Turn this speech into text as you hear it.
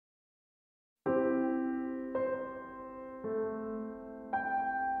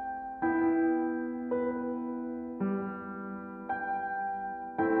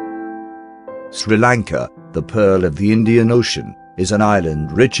Sri Lanka, the pearl of the Indian Ocean, is an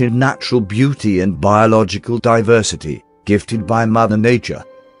island rich in natural beauty and biological diversity, gifted by Mother Nature.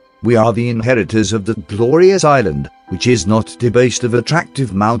 We are the inheritors of that glorious island, which is not debased of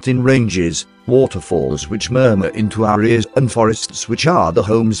attractive mountain ranges, waterfalls which murmur into our ears, and forests which are the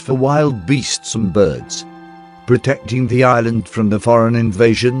homes for wild beasts and birds. Protecting the island from the foreign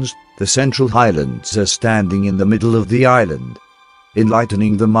invasions, the Central Highlands are standing in the middle of the island,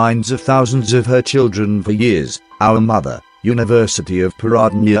 enlightening the minds of thousands of her children for years. Our mother, University of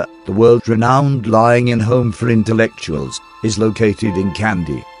Peradeniya, the world-renowned lying-in home for intellectuals, is located in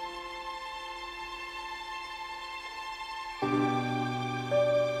Kandy.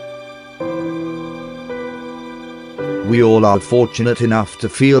 We all are fortunate enough to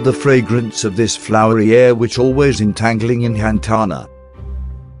feel the fragrance of this flowery air which always entangling in Hantana.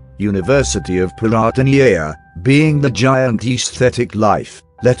 University of Peradeniya, being the giant aesthetic life,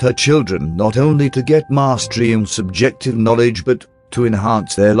 let her children not only to get mastery in subjective knowledge but to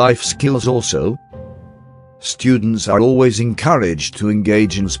enhance their life skills also. Students are always encouraged to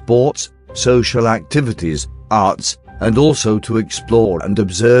engage in sports, social activities, arts, and also to explore and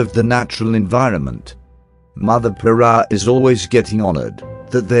observe the natural environment. Mother Pera is always getting honored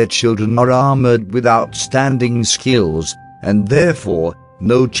that their children are armored with outstanding skills, and therefore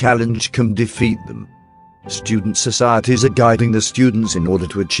no challenge can defeat them. Student societies are guiding the students in order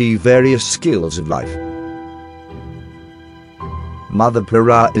to achieve various skills of life. Mother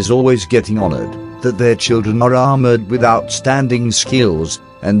Pera is always getting honored that their children are armored with outstanding skills,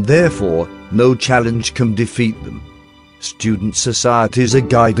 and therefore no challenge can defeat them. Student societies are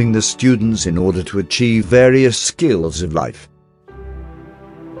guiding the students in order to achieve various skills of life.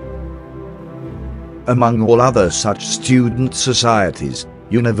 Among all other such student societies,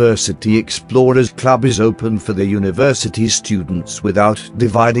 University Explorers Club is open for the university students without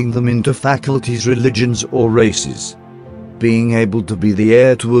dividing them into faculties, religions or races. Being able to be the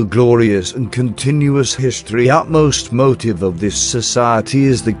heir to a glorious and continuous history, utmost motive of this society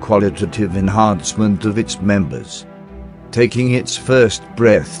is the qualitative enhancement of its members. Taking its first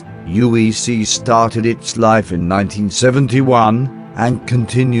breath, UEC started its life in 1971 and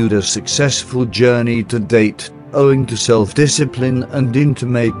continued a successful journey to date, owing to self-discipline and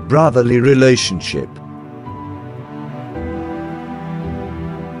intimate brotherly relationship.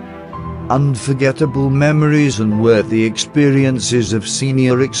 Unforgettable memories and worthy experiences of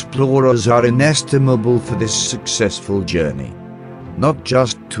senior explorers are inestimable for this successful journey. Not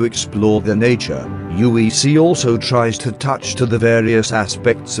just to explore the nature, UEC also tries to touch to the various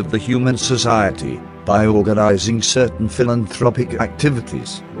aspects of the human society by organizing certain philanthropic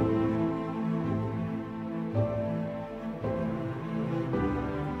activities.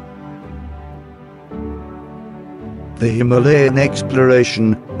 The Himalayan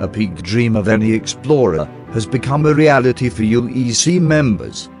exploration, a peak dream of any explorer, has become a reality for UEC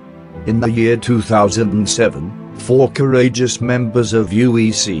members. In the year 2007, 4 courageous members of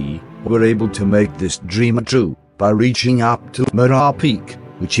UEC were able to make this dream true by reaching up to Mera Peak,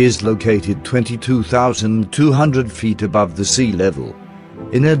 which is located 22,200 feet above the sea level.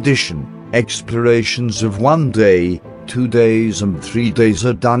 In addition, explorations of 1 day, 2 days and 3 days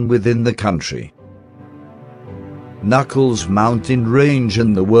are done within the country. Knuckles Mountain Range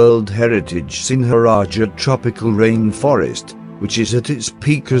and the World Heritage Sinharaja Tropical Rainforest, which is at its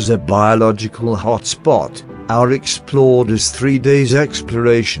peak as a biological hotspot, are explored as 3 days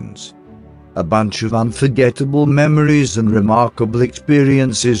explorations. A bunch of unforgettable memories and remarkable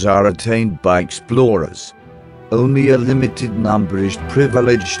experiences are attained by explorers. Only a limited number is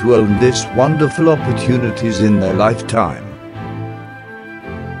privileged to own this wonderful opportunities in their lifetime.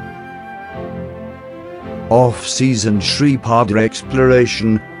 Off-season Shripada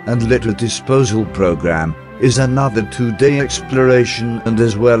Exploration and Litter Disposal Program is another 2-day exploration and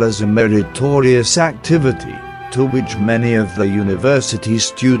as well as a meritorious activity, to which many of the university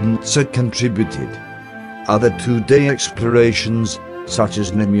students are contributed. Other 2-day explorations, such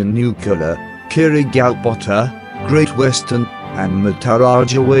as Namunukula, Kirigalpota, Great Western, and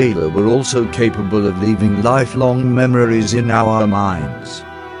Matarajawala were also capable of leaving lifelong memories in our minds.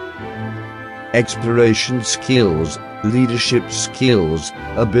 Exploration skills, leadership skills,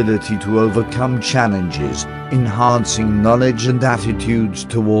 ability to overcome challenges, enhancing knowledge and attitudes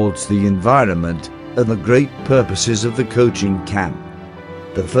towards the environment are the great purposes of the coaching camp.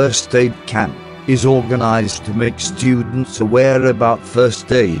 The first aid camp is organized to make students aware about first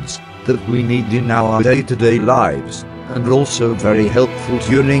aids that we need in our day-to-day lives, and also very helpful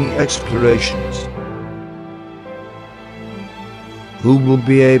during explorations. Who will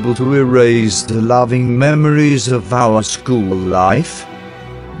be able to erase the loving memories of our school life?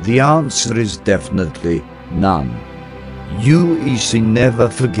 The answer is definitely none. UEC never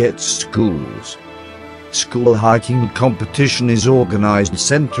forgets schools. School hiking competition is organized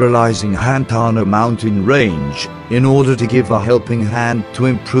centralizing Hantana mountain range in order to give a helping hand to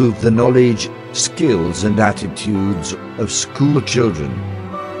improve the knowledge, skills and attitudes of school children.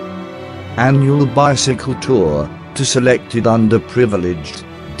 Annual bicycle tour to selected underprivileged,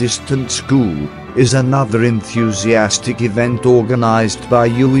 distant school is another enthusiastic event organized by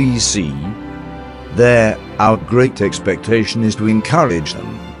UEC. There, our great expectation is to encourage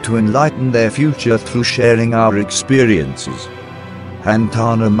them to enlighten their future through sharing our experiences.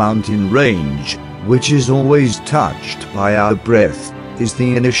 Hantana mountain range, which is always touched by our breath, is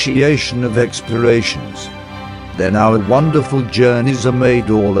the initiation of explorations. Then our wonderful journeys are made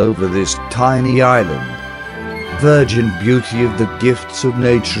all over this tiny island. Virgin beauty of the gifts of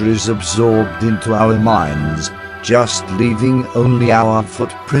nature is absorbed into our minds, just leaving only our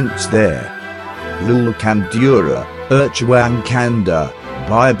footprints there. Lulkandura, Urchwankanda,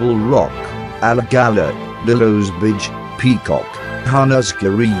 Bible Rock, Alagala, Lilosbridge, Peacock,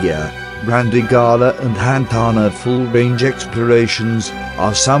 Hanasgaria, Brandigala and Hantana full-range explorations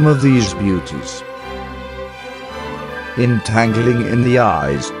are some of these beauties. Entangling in the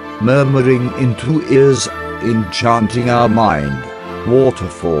eyes, murmuring into ears, enchanting our mind,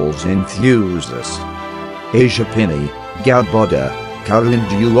 waterfalls enthuse us. Ashapini, Galboda,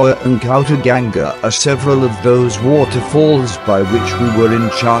 Karindua and Kautaganga are several of those waterfalls by which we were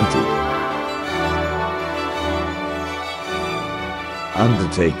enchanted.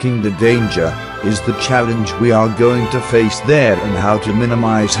 Undertaking the danger is the challenge we are going to face there, and how to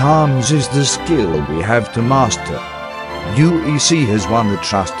minimize harms is the skill we have to master. UEC has won the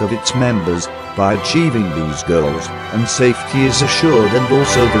trust of its members by achieving these goals, and safety is assured and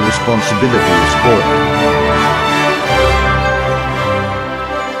also the responsibility is borne.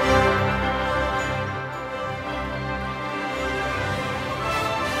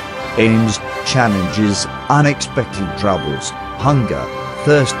 Aims, challenges, unexpected troubles, hunger,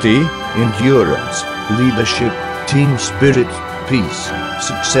 thirsty, endurance, leadership, team spirit, peace,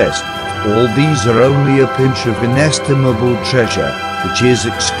 success. All these are only a pinch of inestimable treasure, which is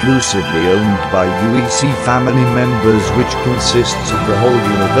exclusively owned by UEC family members, which consists of the whole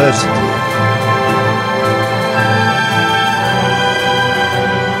university.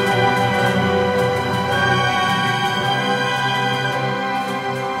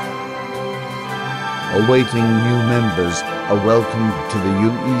 Awaiting new members are welcomed to the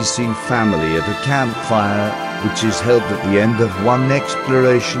UEC family at a campfire, which is held at the end of one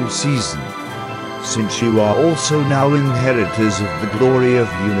exploration season. Since you are also now inheritors of the glory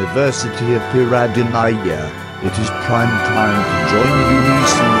of University of Peradeniya, it is prime time to join the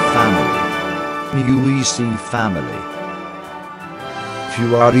UEC family. UEC family. If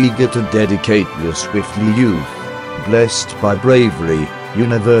you are eager to dedicate your swiftly youth, blessed by bravery,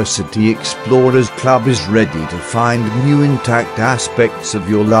 University Explorers Club is ready to find new intact aspects of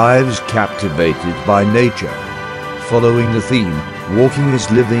your lives captivated by nature. Following the theme, Walking is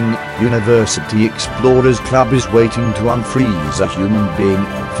Living, University Explorers Club is waiting to unfreeze a human being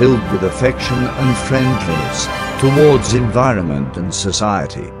filled with affection and friendliness towards environment and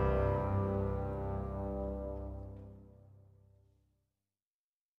society.